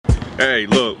Hey,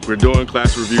 look, we're doing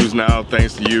class reviews now,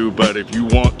 thanks to you. But if you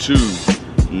want to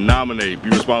nominate, be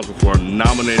responsible for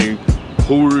nominating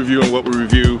who we review and what we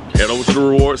review, head over to the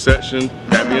reward section.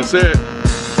 That being said,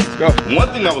 let's go. One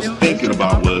thing I was thinking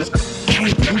about was, can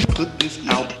you put this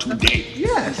out today?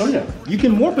 Yes. Oh yeah. You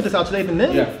can more put this out today than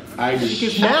then. Yeah, I agree.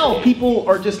 Because now people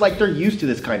are just like, they're used to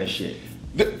this kind of shit.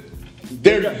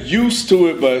 They're used to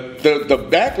it, but the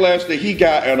backlash that he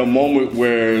got at a moment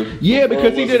where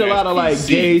because he did a lot of like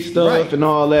gay stuff and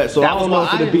all that, so I don't know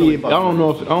if it'll be. I don't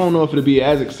know if it'll be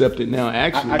as accepted now.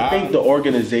 Actually, I think the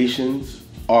organizations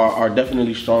are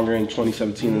definitely stronger in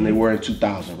 2017 than they were in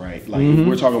 2000, right? Like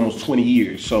we're talking almost 20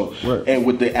 years. So and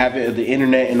with the advent of the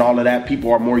internet and all of that,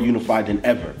 people are more unified than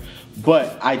ever.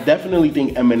 But I definitely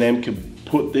think Eminem could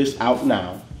put this out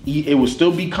now. It would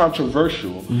still be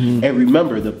controversial, and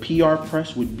remember, the PR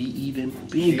press would be even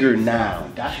bigger now.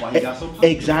 That's why he got so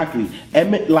popular. Exactly.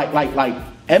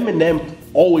 Eminem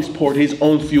always poured his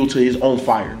own fuel to his own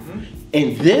fire,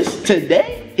 and this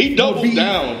today he doubled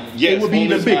down. Yes, it would be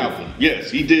even bigger. Album.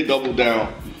 Yes, he did double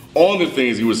down on the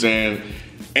things he was saying,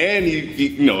 and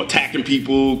he attacking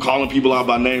people, calling people out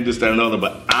by name, this, that, and other.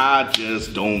 But I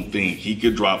just don't think he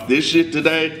could drop this shit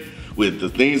today with the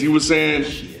things he was saying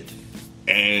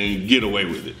and get away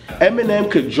with it. Eminem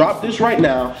could drop this right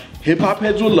now. Hip hop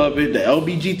heads would love it. The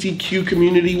LGBTQ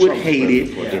community would hate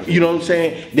it. You know what I'm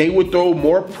saying? They would throw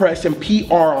more press and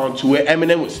PR onto it.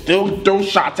 Eminem would still throw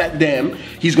shots at them.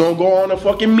 He's gonna go on a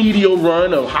fucking media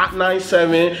run of Hot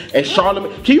 97 and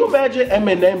Charlamagne. Can you imagine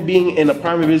Eminem being in the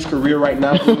prime of his career right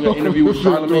now doing an interview with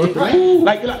Charlamagne?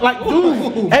 Like,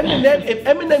 dude, Eminem. If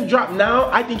Eminem dropped now,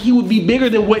 I think he would be bigger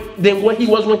than what he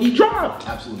was when he dropped.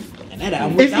 Absolutely.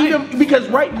 It's even because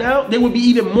right now there would be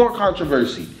even more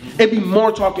controversy. It'd be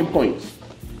more talking points.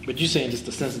 But you're saying just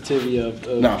the sensitivity of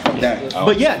nah, fuck that.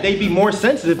 But yeah, they'd be more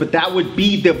sensitive, but that would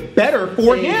be the better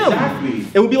for him. Exactly.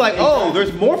 It would be like, oh,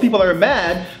 there's more people that are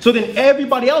mad, so then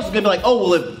everybody else is gonna be like, oh,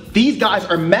 well, if these guys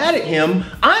are mad at him,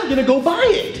 I'm gonna go buy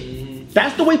it.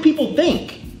 That's the way people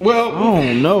think. Well, I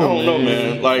don't know,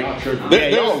 man. Like,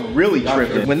 y'all really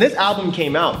tripping. When this album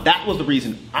came out, that was the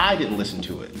reason I didn't listen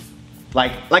to it.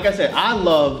 Like I said, I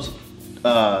loved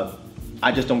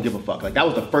I Just Don't Give a Fuck. Like, that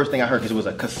was the first thing I heard because it was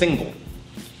a single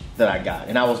that I got.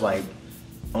 And I was like,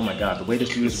 oh my God, the way this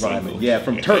dude is rhyming. Yeah,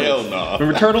 from Turtles. Hell no.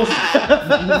 Remember Turtles?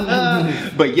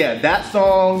 But yeah, that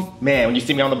song, man, when you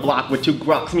see me on the block with two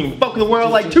Glocks, I mean, fuck the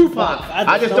world like Tupac.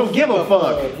 I just don't give a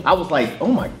fuck. I was like, oh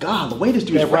my God, the way this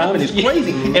dude is rapping is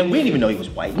crazy. And we didn't even know he was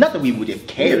white. Not that we would have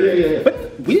cared,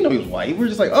 but we didn't know he was white. We were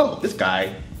just like, oh, this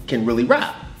guy can really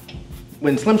rap.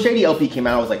 When Slim Shady LP came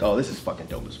out, I was like, oh, this is fucking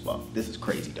dope as fuck. This is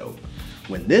crazy dope.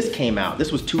 When this came out,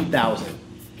 this was 2000.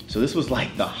 So this was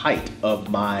like the height of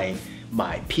my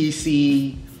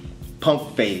PC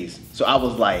punk phase. So I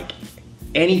was like,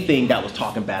 anything that was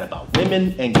talking bad about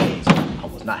women and gays, I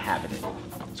was not having it.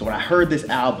 So when I heard this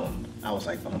album, I was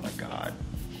like, oh my God.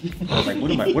 I was like,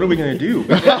 what are we gonna do?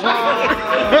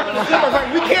 I was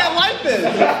like, we can't like this.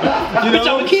 You know? Bitch, I'm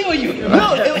gonna kill you.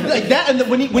 No, it was like that. And then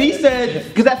when he said,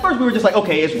 because at first we were just like,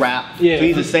 okay, it's rap. So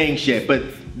he's just saying shit. But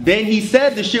then he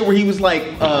said the shit where he was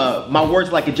like, my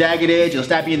words like a jagged edge, it'll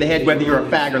stab you in the head whether you're a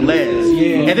fag or les.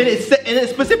 And then it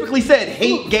specifically said,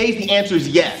 hate gays, the answer is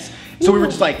yes. So we were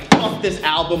just like, fuck this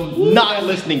album, not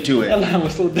listening to it. That line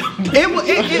was so dumb. That was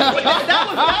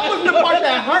the part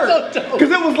that hurt. Because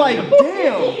it was like,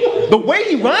 damn, the way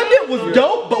he rhymed it was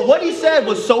dope, but what he said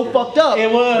was so fucked up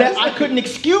that I couldn't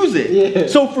excuse it. Yeah.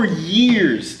 So for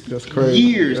years,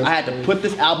 I had to put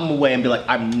this album away and be like,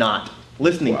 I'm not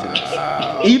listening to this.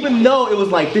 Even though it was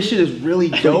like, this shit is really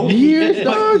dope.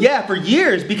 Yeah, for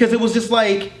years, because it was just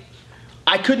like,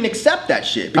 I couldn't accept that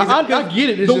shit. Because I get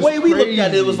it. It's the way we crazy. looked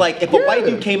at it, it was like, if a white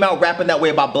dude came out rapping that way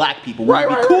about black people, would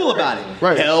we be cool about it?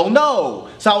 Hell no.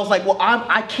 So I was like, well,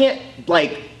 I can't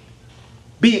like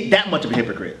be that much of a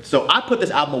hypocrite. So I put this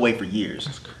album away for years.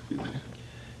 That's crazy.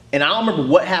 And I don't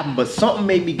remember what happened, but something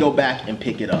made me go back and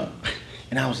pick it up.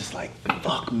 And I was just like,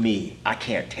 fuck me. I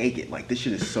can't take it. Like, this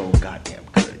shit is so goddamn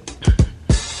good.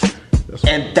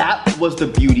 And that was the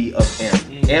beauty of M.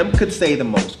 M could say the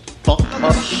most fucked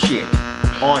up shit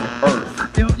on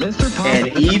earth.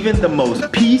 And even the most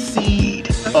PC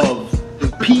of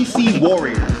PC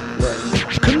warriors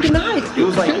couldn't deny it. It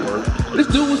was like, this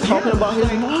dude was talking about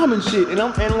his mom and shit, and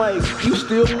like, you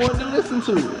still wanted to listen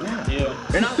to it.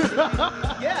 And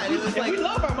and it was like, we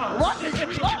love our mom.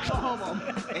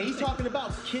 And he's talking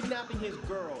about kidnapping his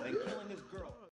girl and killing